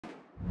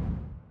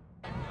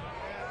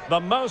The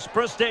most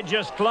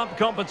prestigious club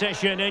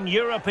competition in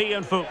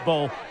European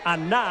football.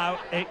 And now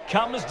it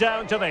comes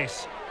down to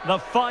this, the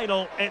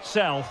final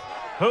itself.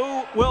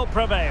 Who will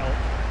prevail?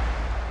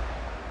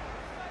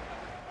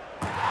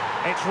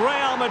 It's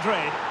Real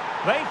Madrid.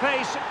 They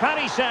face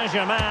Paris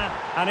Saint-Germain,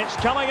 and it's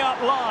coming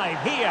up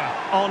live here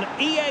on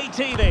EA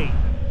TV.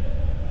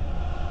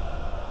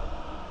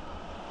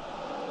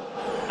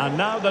 And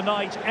now the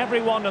night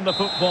everyone in the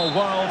football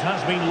world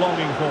has been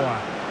longing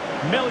for.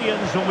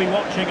 Millions will be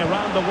watching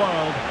around the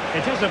world.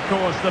 It is, of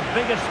course, the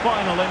biggest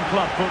final in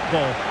club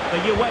football,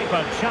 the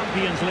UEFA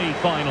Champions League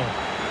final.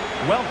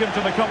 Welcome to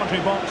the commentary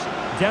box.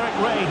 Derek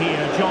Ray here,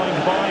 joined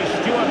by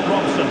Stuart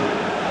Robson.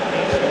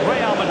 It's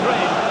Real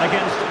Madrid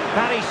against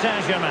Paris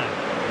Saint-Germain.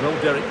 Well,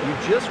 Derek, you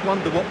just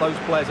wonder what those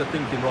players are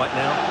thinking right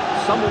now.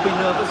 Some will be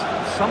nervous,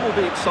 some will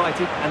be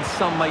excited, and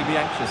some may be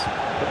anxious.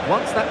 But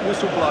once that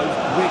whistle blows,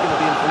 we're going to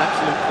be in for an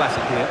absolute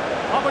classic here.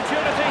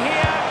 Opportunity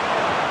here.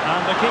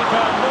 And the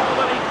keeper more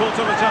than equal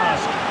to the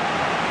task.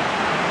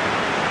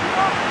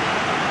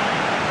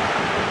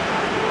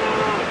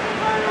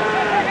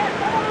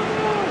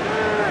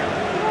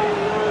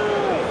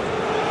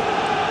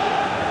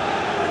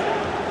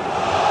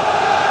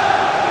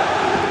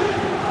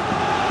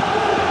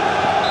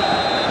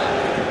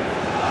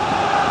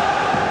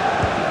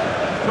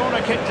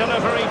 Corner kick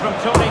delivery from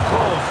Toni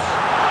Kroos.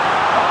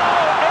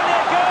 Oh, in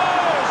it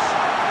goes!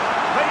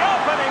 The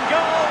opening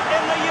goal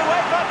in the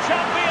UEFA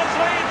Champions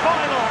League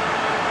final.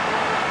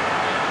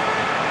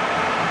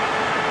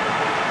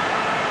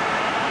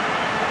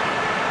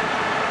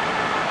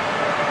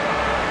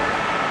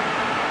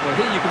 Well,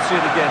 here you can see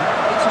it again.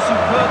 It's a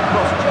superb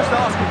cross, just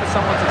asking for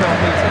someone to go and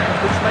beat it,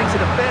 which makes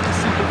it a fairly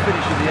simple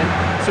finish in the end.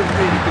 It's a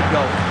really good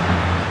goal.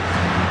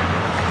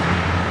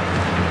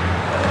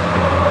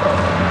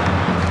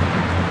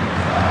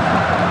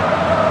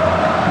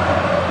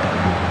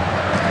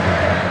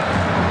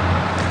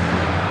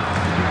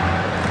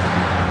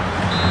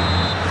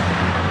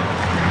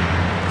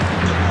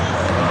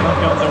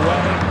 Goes away,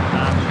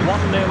 and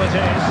 1-0 it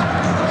is.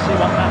 Let's see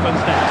what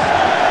happens next.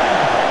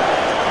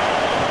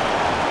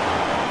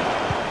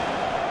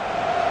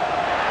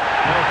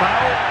 No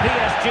foul,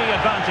 PSG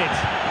advantage.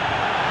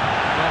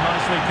 Well,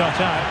 nicely cut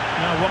out.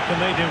 Now what can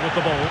they do with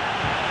the ball?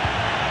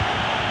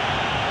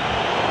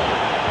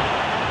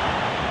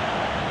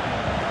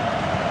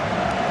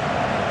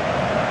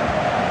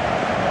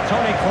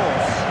 Toni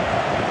Kroos.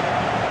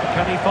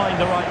 Can he find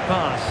the right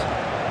pass?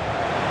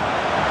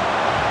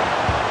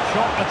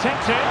 Shot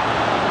attempted.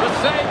 The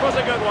save was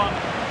a good one.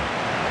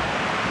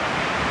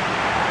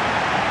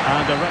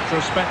 And a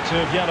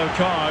retrospective yellow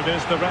card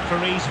is the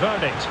referee's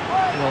verdict.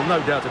 Well, no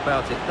doubt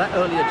about it. That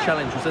earlier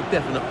challenge was a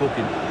definite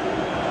booking.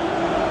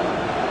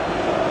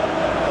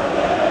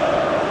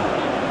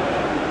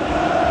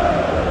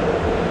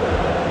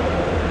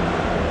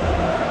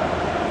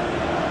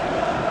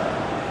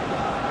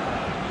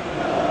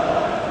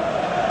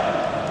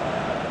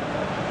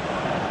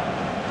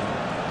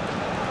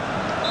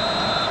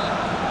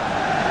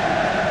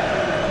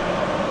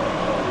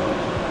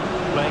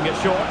 Playing it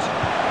short.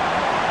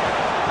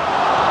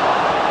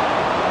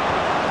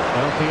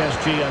 Well,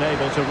 PSG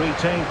unable to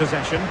retain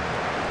possession.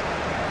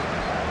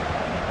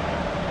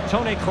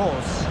 Toni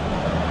Kroos.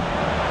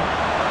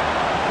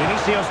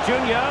 Vinicius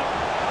Junior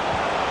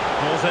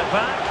pulls it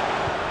back.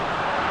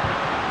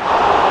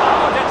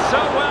 Oh, did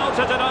so well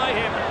to deny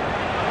him.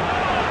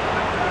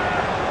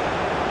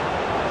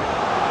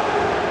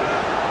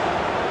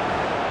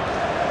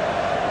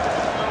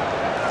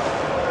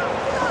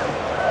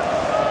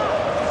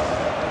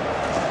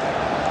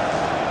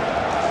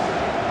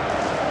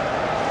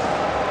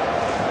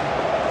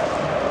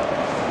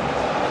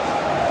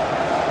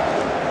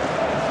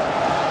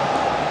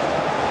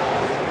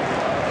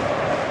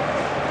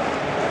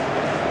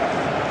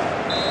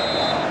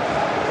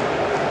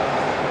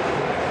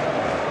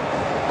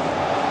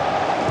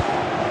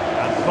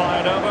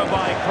 Fired over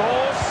by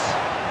Kroos.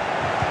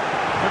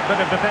 Good bit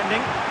of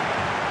defending.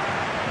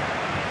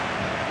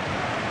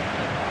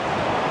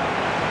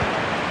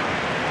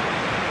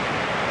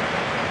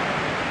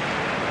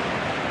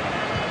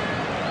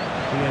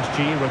 PSG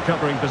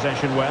recovering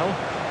possession well.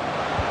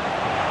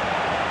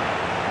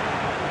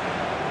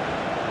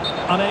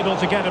 Unable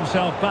to get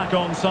himself back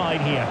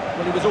onside here.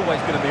 Well, he was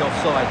always going to be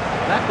offside.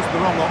 That was the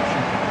wrong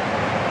option.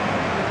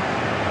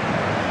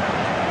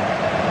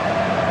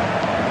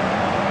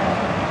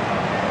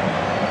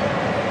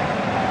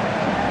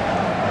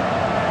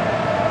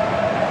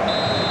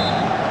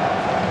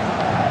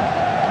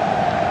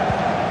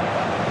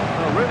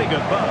 Really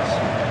good pass.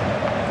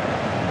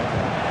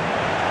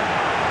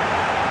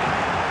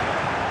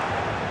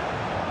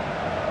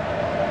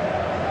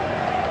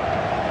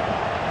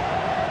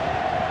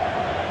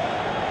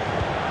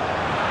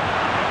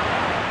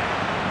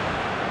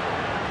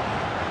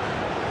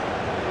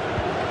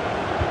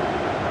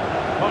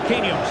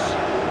 Marquinhos.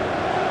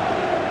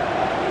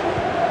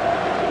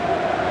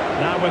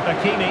 Now with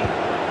Hakimi.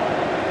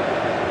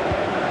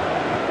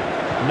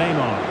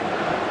 Neymar.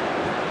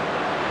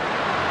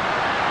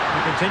 He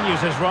continues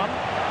his run.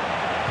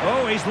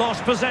 Oh, he's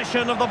lost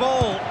possession of the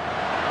ball.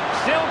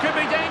 Still could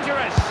be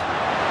dangerous.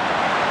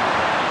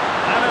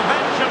 And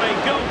eventually,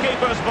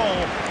 goalkeeper's ball.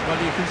 Well,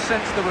 you can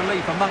sense the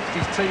relief amongst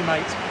his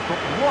teammates, but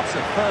what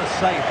a first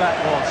save that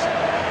was.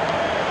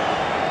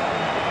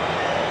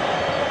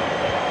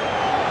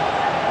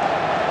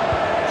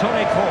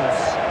 Toni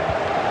Kroos.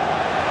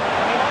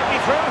 He might be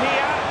through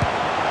here.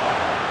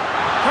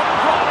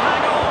 Couldn't quite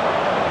hang on.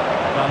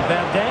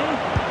 Valverde.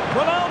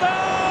 Ronaldo!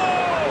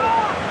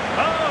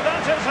 Oh,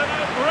 that is an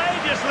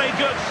outrageously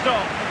good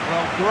stop.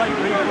 Well, great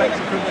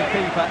reflection from the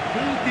keeper.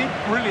 He did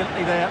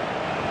brilliantly there.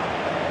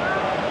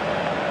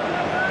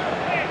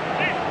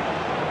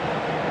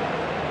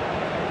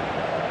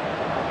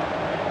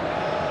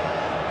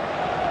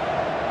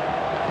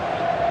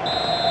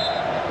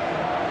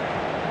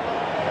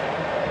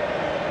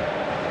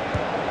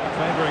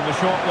 Favouring the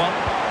short one.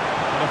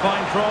 And a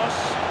fine cross.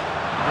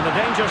 And the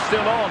danger's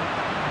still on.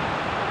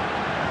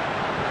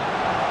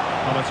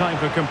 Not a time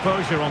for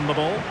composure on the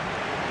ball.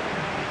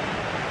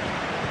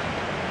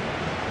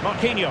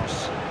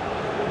 Marquinhos.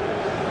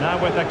 Now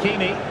with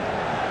Hakimi.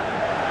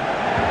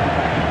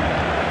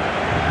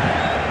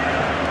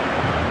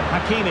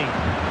 Hakimi.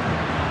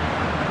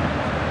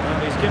 Well,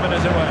 he's given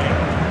us away.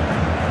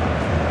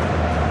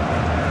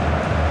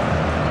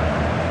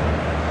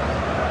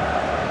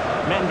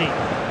 Mendy.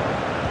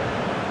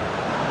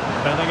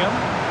 Bellingham.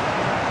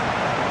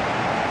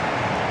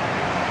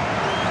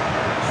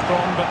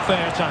 Strong but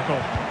fair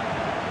tackle.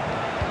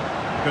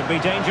 Could be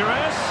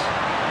dangerous.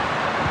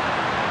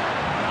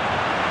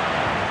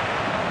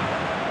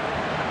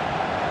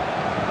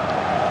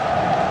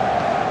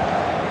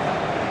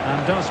 And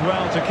does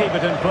well to keep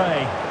it in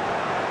play.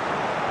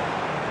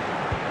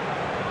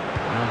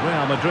 And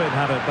Real Madrid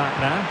have it back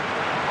now.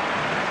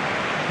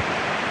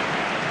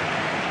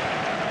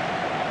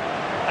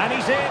 And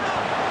he's in.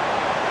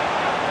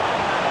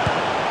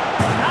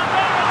 And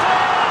there it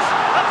is!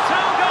 A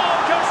two-goal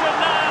cushion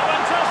now,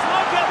 and just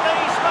look at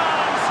these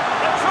fans.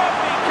 The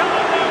trophy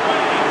coming their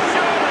way,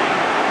 surely.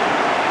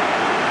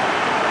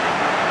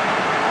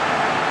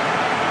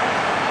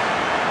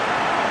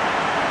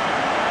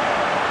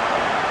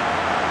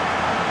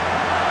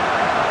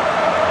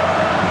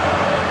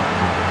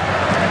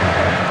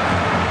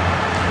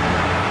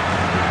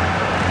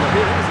 Well,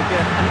 here it is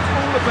again, and it's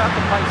all about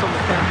the pace on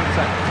the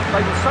counter-attack. They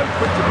were so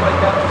quick to break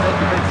out from their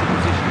defensive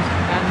positions,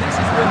 and this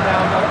is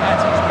Ronaldo at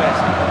his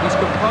best. He's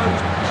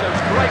composed, he shows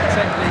great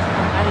technique,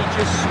 and he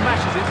just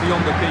smashes it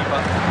beyond the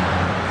keeper.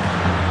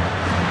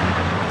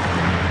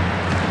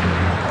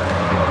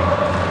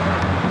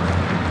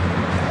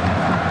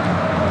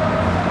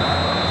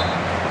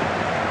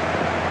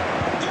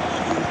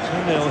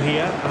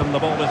 Here, and the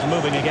ball is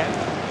moving again.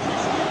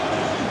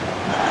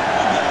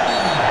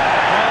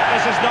 Well,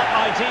 this is not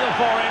ideal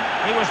for him.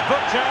 He was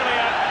booked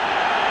earlier.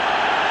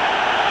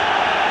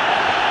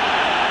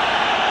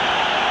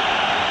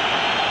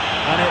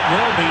 And it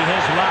will be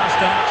his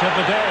last act of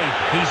the day.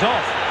 He's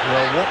off.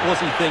 Well, what was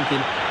he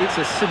thinking? It's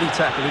a silly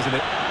tackle, isn't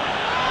it?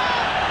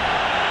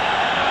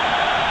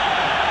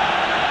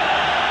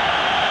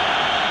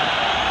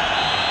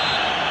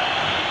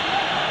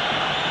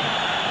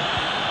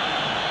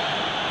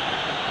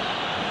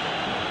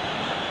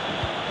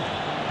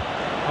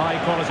 High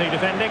quality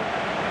defending.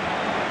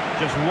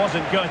 Just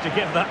wasn't going to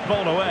give that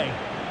ball away.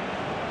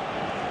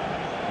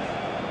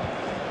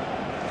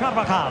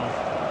 Carvajal.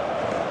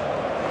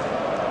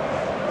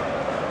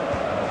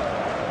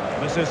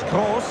 This is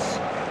Kroos.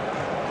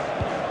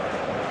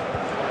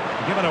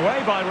 Given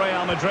away by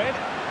Real Madrid.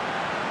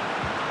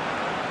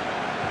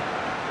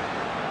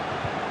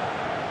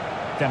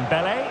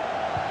 Dembele.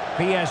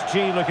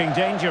 PSG looking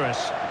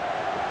dangerous.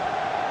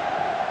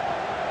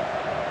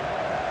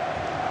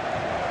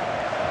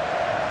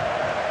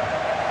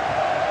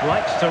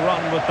 Likes to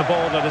run with the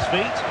ball at his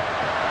feet.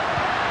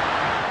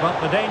 But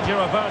the danger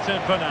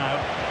averted for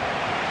now.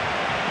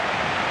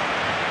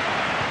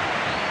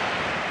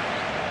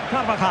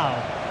 Carvajal.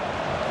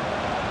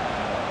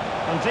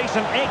 And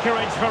decent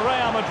acreage for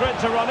Real Madrid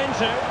to run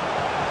into.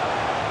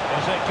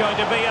 Is it going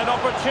to be an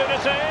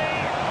opportunity?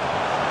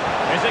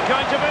 Is it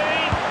going to be?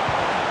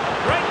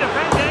 Great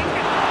defending.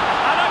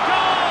 And a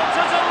goal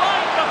to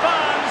delight the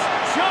fans.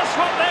 Just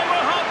what they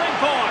were hoping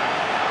for.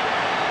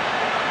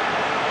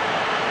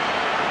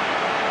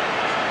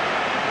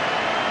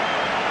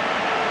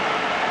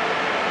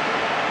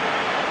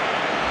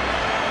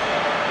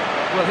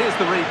 Well, here's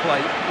the replay.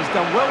 He's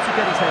done well to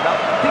get his head up,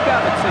 pick out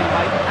the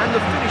teammate, and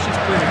the finish is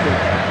clinical.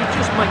 He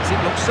just makes it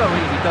look so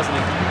easy, doesn't he?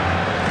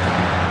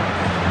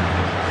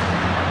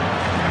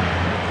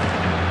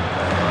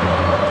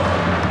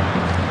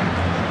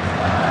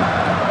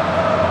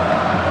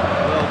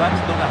 Well,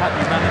 that's not a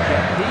happy manager.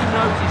 He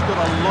knows he's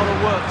got a lot of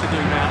work to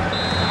do now.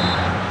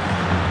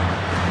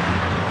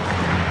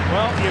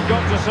 Well, you've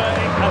got to say,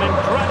 an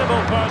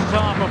incredible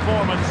first-half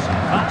performance.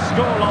 That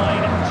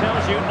scoreline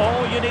tells you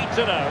all you need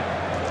to know.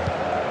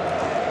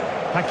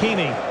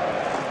 Hakimi.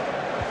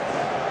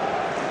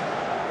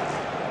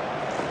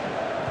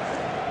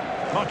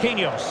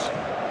 Marquinhos.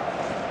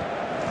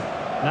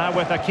 Now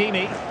with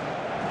Hakimi.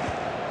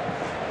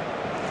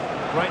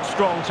 Great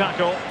strong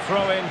tackle,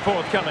 throw in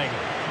forthcoming.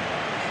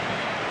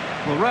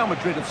 Well, Real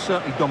Madrid have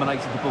certainly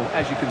dominated the ball,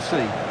 as you can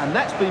see, and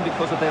that's been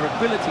because of their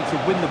ability to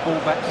win the ball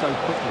back so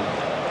quickly.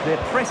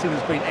 Their pressing has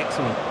been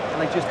excellent,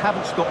 and they just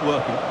haven't stopped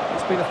working.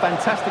 It's been a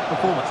fantastic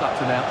performance up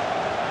to now.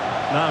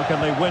 Now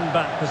can they win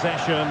back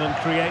possession and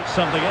create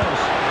something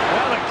else?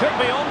 Well, it could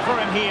be on for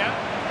him here.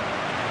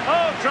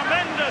 Oh,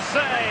 tremendous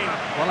save!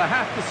 Well, I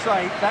have to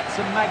say, that's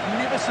a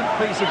magnificent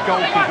piece of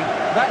goalkeeping.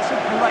 That's a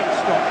great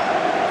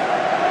stop.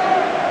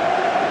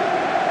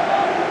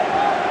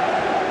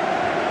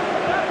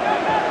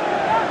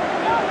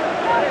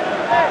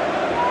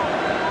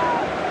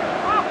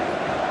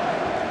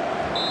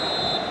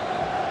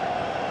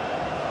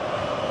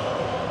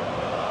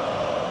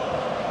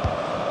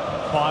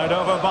 Fired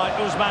over by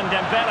Ousmane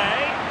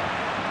Dembele.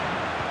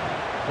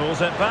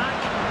 Pulls it back.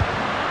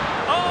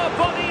 Oh,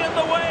 body in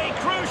the way,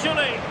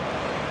 crucially.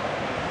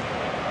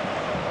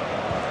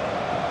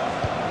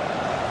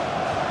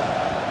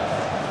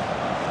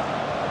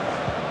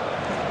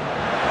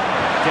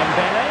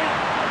 Dembele.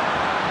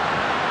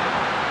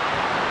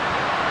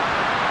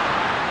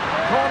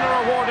 Corner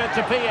awarded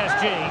to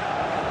PSG.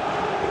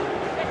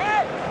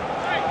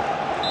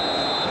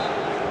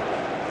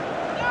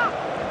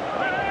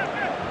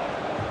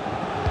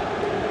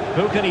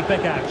 Who can he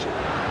pick out?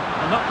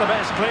 Well, not the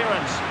best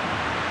clearance.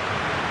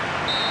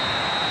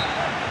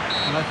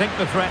 And I think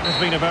the threat has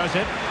been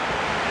averted.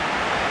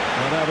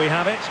 Well, there we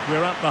have it.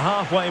 We're at the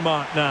halfway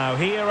mark now,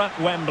 here at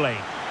Wembley.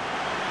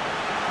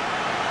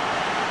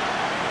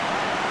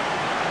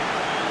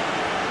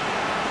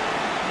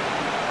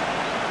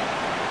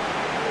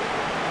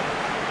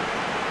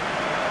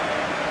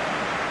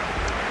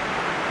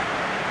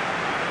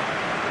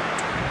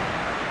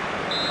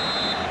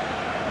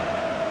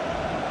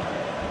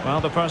 Well,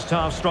 the first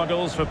half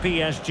struggles for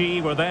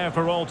PSG were there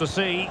for all to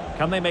see.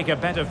 Can they make a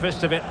better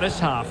fist of it this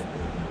half? He's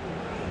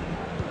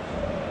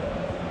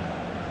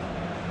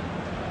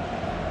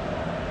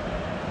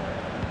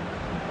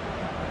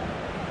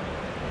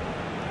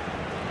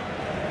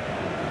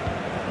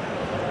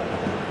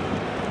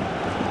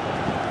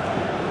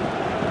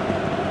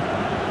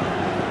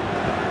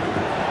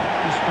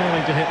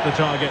failing to hit the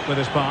target with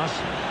his pass,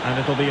 and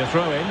it'll be a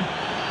throw-in.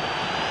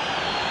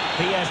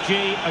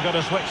 PSG are going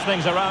to switch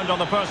things around on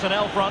the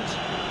personnel front.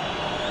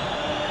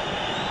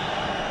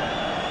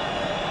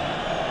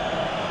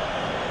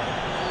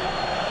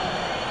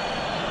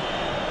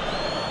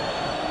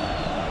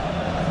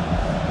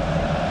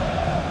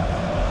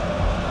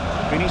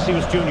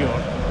 Vinicius Junior.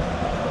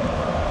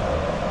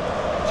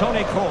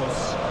 Toni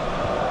Kroos.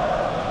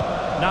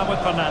 Now with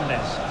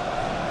Fernandes.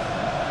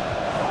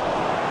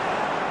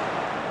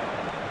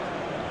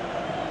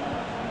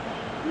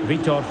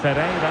 Vitor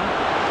Ferreira.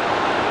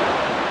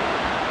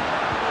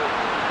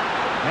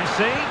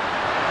 Messi.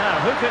 Now,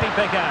 who can he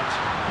pick out?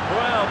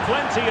 Well,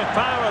 plenty of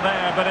power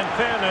there, but in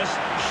fairness,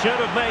 should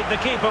have made the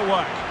keeper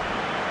work.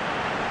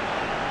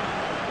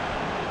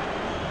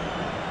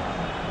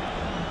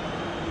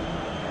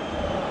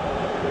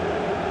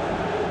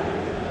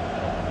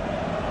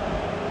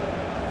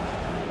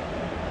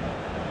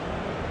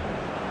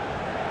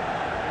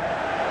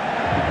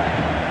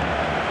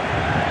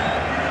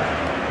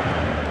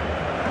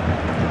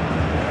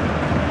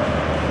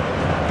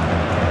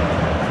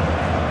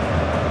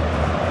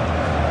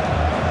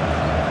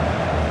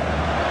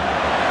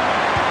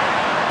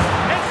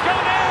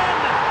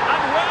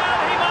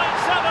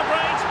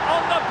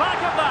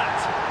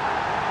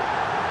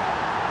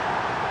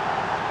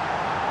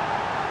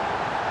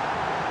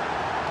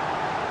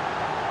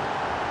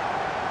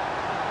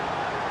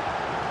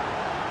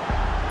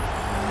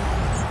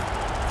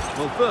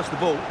 Well, first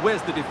of all,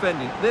 where's the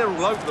defending? They're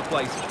all over the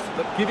place,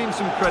 but give him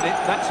some credit.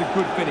 That's a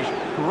good finish.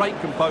 Great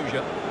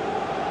composure.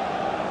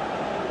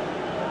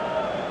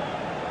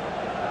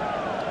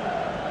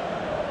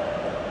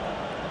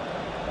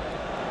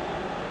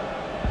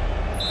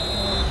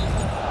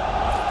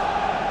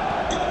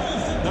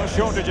 No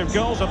shortage of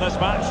goals in this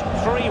match.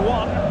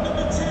 3-1.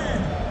 Number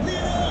 10,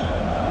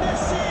 Lionel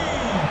Messi.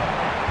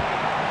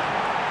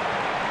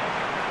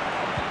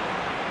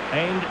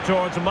 Aimed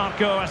towards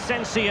Marco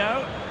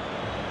Asensio.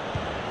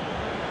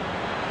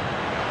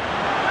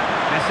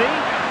 Messi.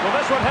 Well,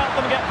 this would help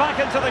them get back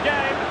into the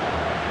game.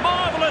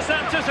 Marvellous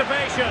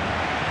anticipation.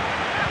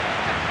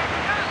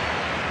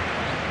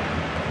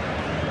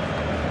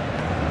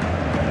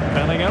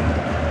 Bellingham.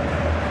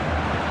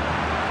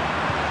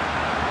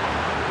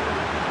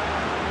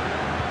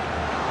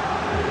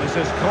 This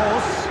is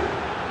Kroos.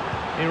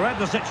 He read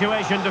the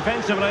situation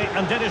defensively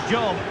and did his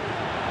job.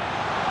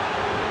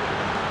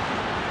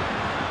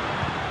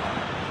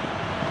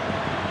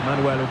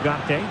 Manuel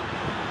Ugarte.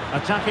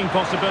 Attacking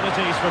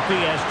possibilities for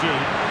PSG.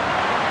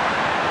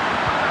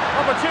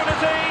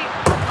 Opportunity.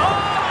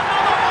 Oh,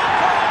 another one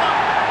for them!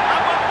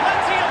 And with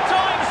plenty of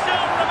time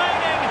still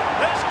remaining,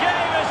 this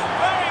game is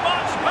very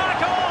much back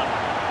on.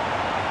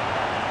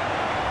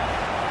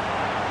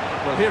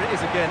 Well, here it is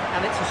again,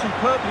 and it's a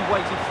superbly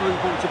weighted through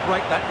ball to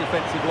break that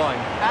defensive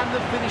line. And the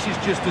finish is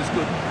just as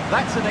good.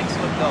 That's an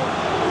excellent goal.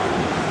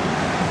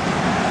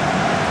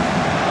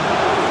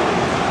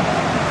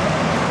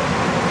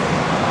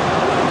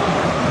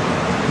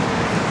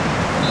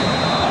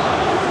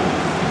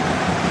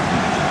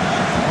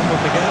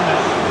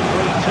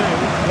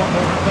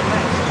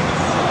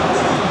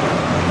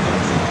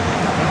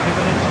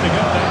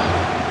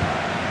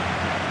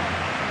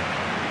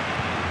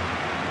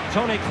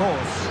 Toni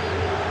Kroos.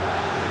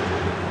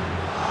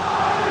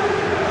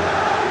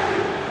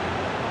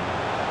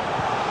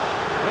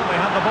 Well, they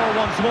have the ball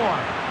once more.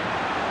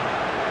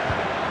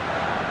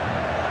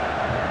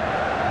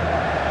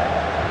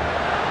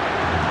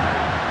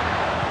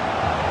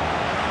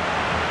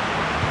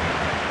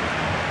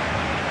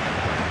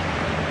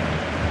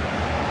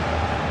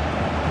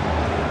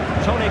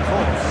 Toni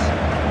Kroos.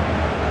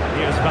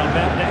 Here's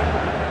Valverde.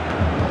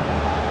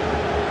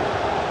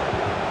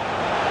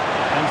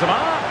 Benzema.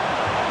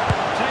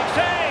 Takes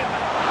aim.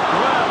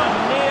 Well, a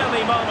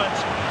nearly moment.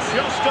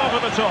 Just over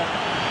the top.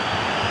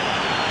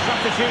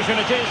 Substitution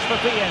it is for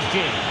PSG.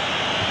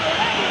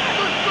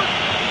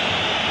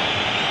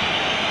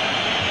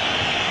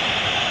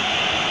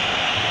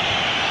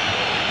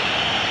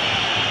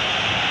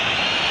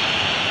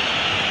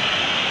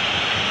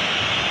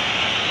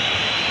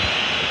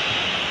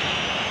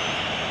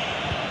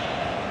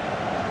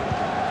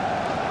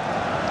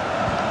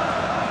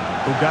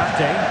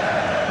 Ugarte.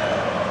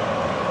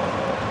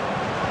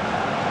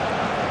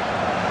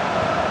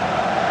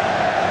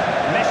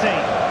 Messi.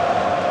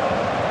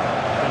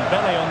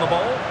 Dembele on the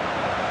ball.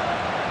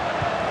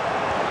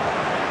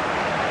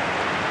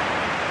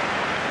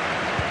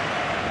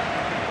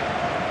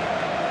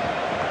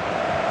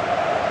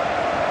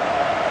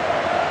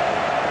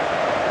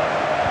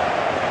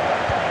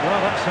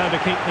 Well, that's how to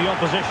keep the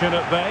opposition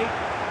at bay.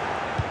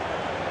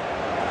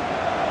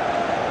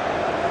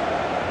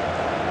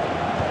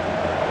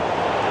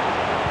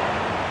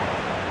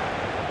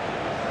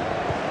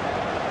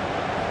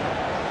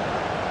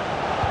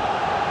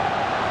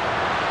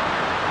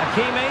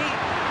 Hakimi.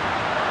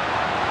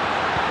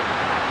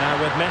 Now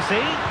with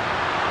Messi.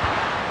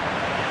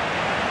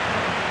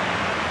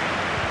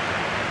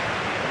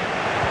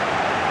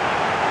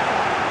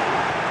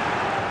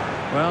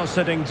 Well,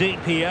 sitting deep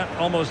here,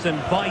 almost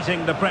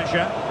inviting the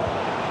pressure.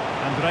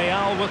 And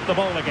Real with the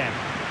ball again.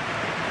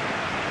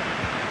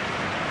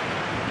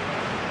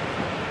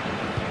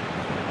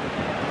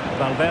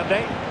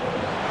 Valverde.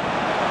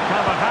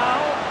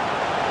 Carvajal.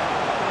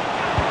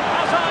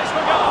 Has eyes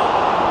for goal.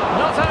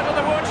 Not out of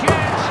the woods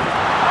yet.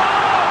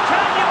 Oh,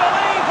 can you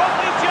believe what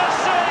we've just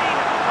seen?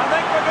 I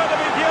think we're going to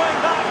be viewing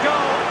that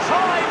goal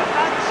time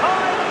and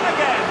time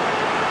again.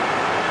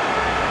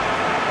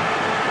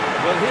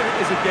 Well, here it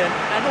is again,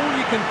 and all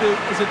you can do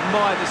is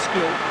admire the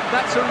skill.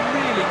 That's a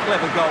really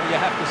clever goal, you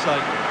have to say.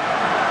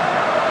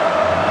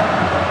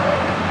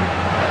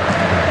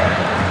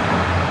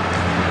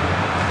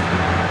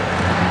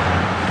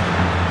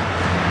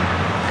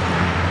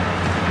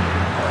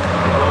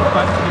 Well,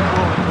 back to the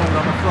drawing board,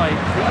 I'm afraid.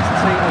 These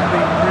team have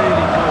been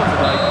really poor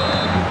today.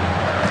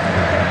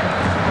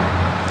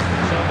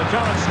 So the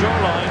current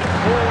scoreline,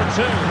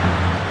 4-2.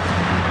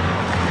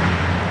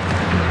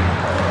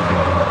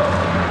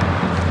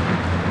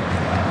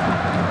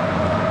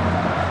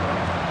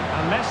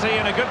 Messi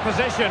in a good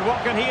position.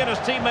 What can he and his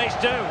teammates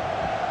do?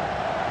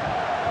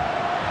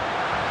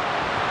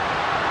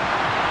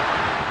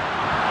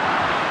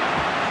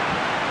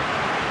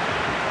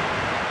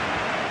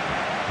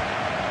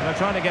 And they're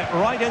trying to get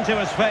right into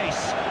his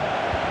face.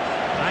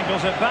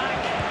 Angles it back.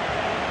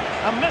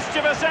 A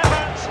mischievous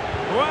effort.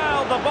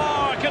 Well, the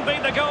bar can be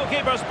the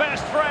goalkeeper's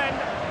best friend.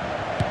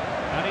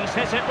 And he's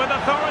hit it with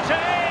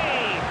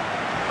authority.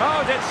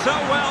 Oh, did so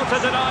well to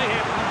deny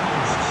him.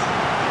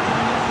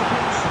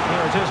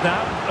 Here it is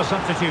now, a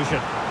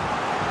substitution.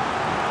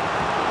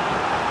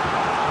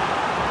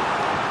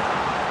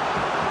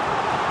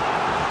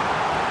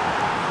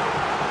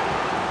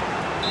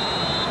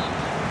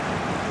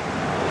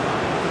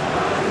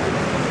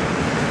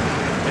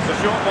 It's a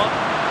short one.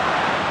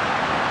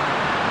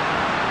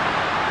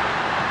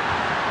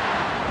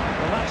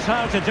 Well, that's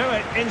how to do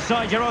it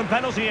inside your own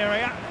penalty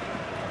area.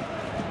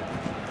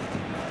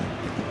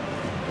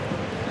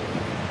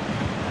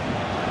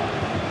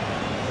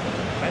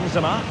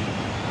 Benzema.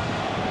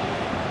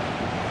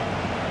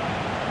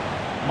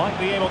 Might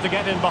be able to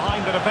get in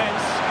behind the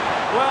defence.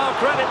 Well,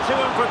 credit to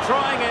him for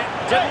trying it.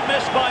 Didn't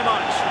miss by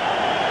much.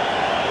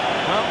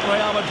 Well,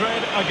 Real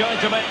Madrid are going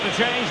to make the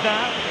change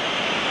now.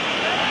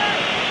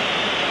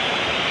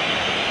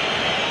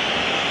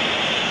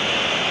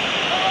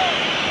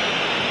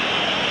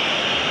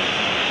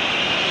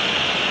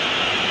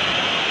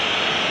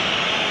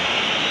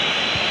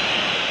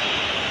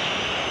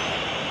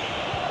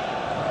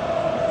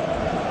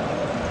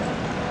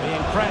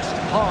 Being pressed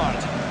hard.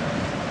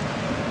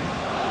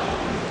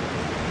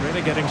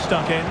 Really getting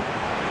stuck in.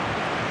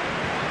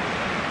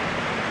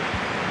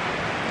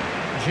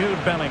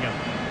 Jude Bellingham.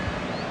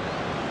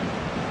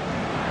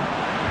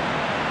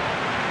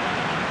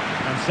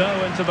 And so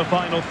into the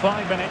final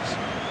 5 minutes.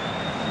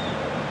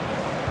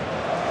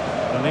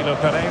 Danilo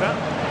Pereira.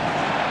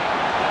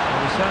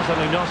 Well, he's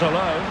certainly not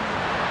alone.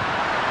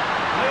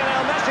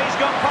 Lionel Messi's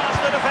gone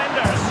past the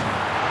defenders.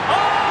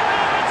 Oh,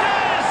 there it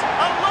is!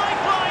 A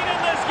lifeline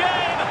in this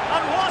game!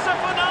 And what a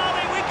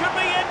finale we could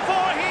be in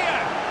for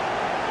here!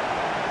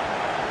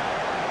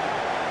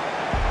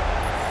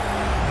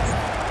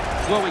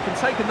 Well, we can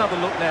take another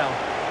look now.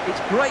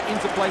 It's great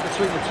interplay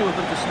between the two of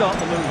them to start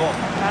the move on.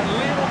 And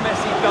Lionel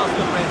Messi does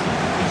the rest.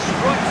 He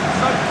strikes it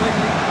so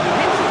cleanly, he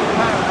hits it with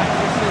power and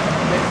accuracy.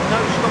 There's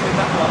no stopping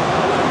that one.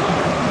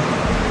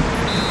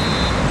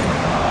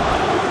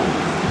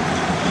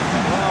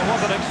 Well,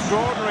 what an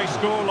extraordinary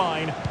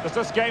scoreline. Does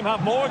this game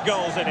have more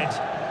goals in it?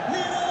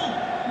 Lionel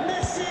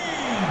Messi.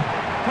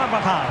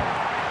 Carvajal.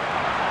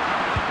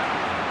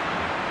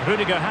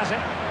 Rudiger has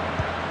it.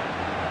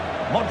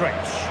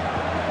 Modric.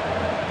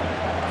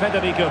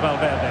 Federico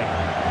Valverde.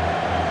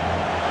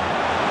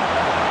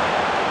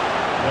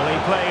 Will he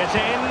play it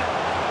in?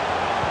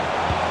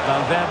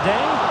 Valverde.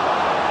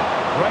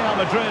 Real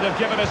Madrid have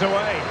given us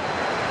away.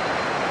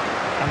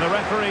 And the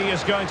referee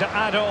is going to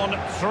add on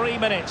 3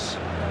 minutes.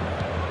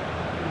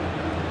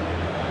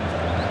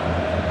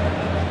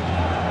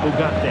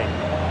 Ugarte.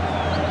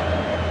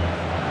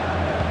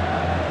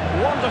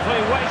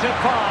 Wonderfully weighted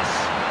pass.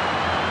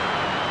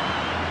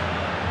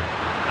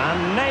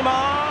 And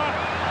Neymar.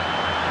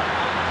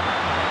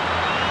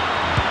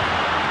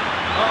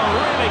 Oh,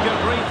 really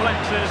good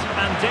reflexes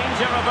and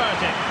danger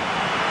averted.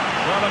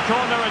 Well, a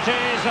corner it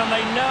is, and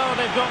they know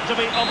they've got to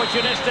be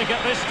opportunistic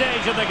at this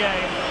stage of the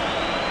game.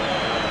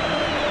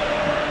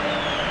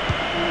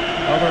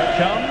 Over it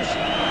comes.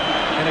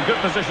 In a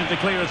good position to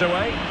clear it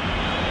away.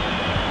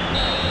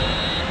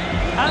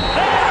 And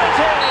there it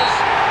is!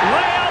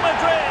 Real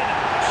Madrid,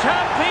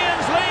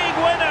 Champions League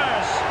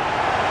winners!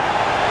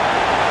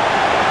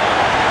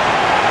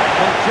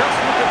 Well, just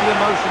look at the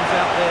emotions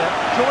out there.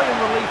 Joy and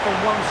relief on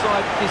one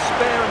side,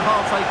 despair and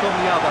heartache on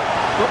the other.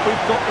 But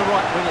we've got the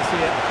right winners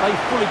here. They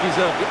fully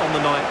deserved it on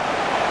the night.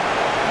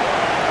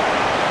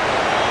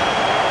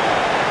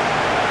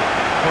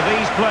 For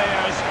these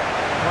players,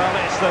 well,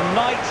 it's the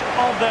night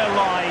of their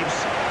lives.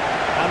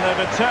 And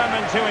they're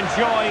determined to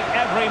enjoy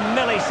every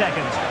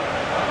millisecond.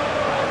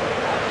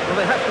 Well,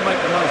 they have to make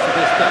the most of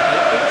this, don't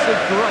they? It's a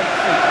great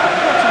feat.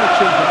 What an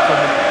achievement from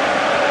them.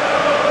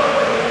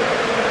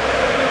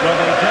 Well,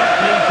 they don't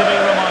need to be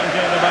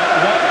reminded about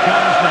what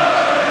comes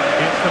next.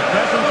 It's the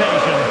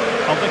presentation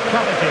of the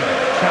coveted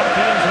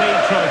Champions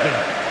League trophy.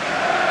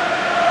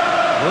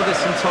 Well, there's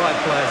some tired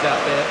players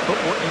out there,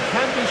 but what you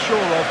can be sure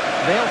of,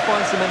 they'll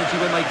find some energy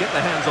when they get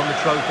their hands on the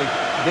trophy.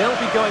 They'll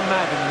be going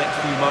mad in the next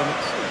few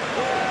moments.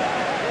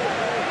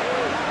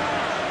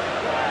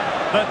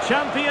 The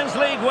Champions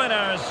League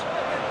winners,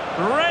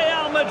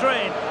 Real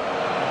Madrid.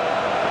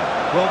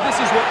 Well, this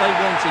is what they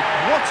wanted.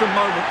 What a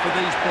moment for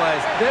these players.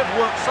 They've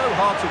worked so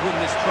hard to win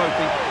this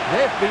trophy.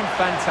 They've been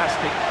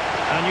fantastic.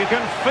 And you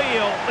can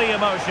feel the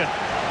emotion.